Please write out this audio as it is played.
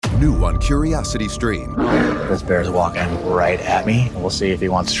New on Curiosity Stream. This bear's walking right at me. We'll see if he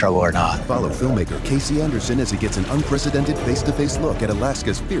wants trouble or not. Follow filmmaker Casey Anderson as he gets an unprecedented face-to-face look at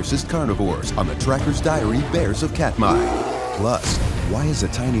Alaska's fiercest carnivores on the Tracker's Diary Bears of Katmai. Plus, why is a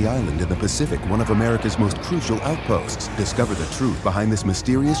tiny island in the Pacific one of America's most crucial outposts? Discover the truth behind this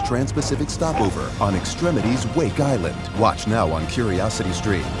mysterious trans-Pacific stopover on Extremities Wake Island. Watch now on Curiosity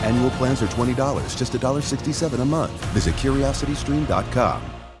Stream. Annual plans are $20, just $1.67 a month. Visit curiositystream.com.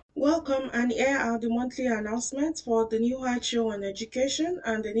 Welcome, and here are the monthly announcements for the New Heights Show on Education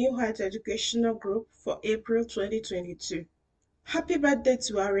and the New Heights Educational Group for April 2022. Happy birthday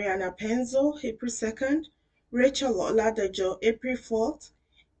to Ariana Penzo, April 2nd, Rachel Oladejo, April 4th,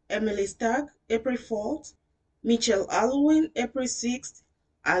 Emily Stagg, April 4th, Mitchell Alwyn, April 6th,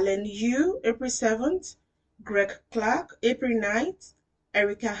 Alan Yu, April 7th, Greg Clark, April 9th,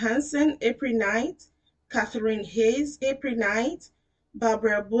 Erica Hansen, April 9th, Catherine Hayes, April 9th,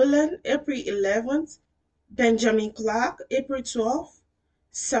 Barbara Bullen, April 11th, Benjamin Clark, April 12th,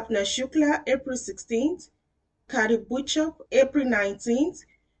 Sapna Shukla, April 16th, Kari Butchop, April 19th,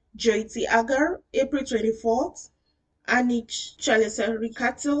 Joyiti Agar, April 24th, Anich Chalesari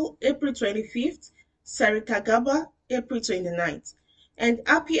Cattle, April 25th, Sarika Gaba, April 29th, and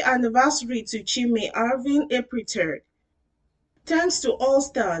happy anniversary to Chime Arvin, April 3rd. Thanks to All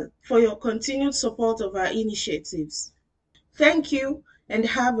Star for your continued support of our initiatives. Thank you, and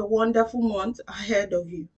have a wonderful month ahead of you.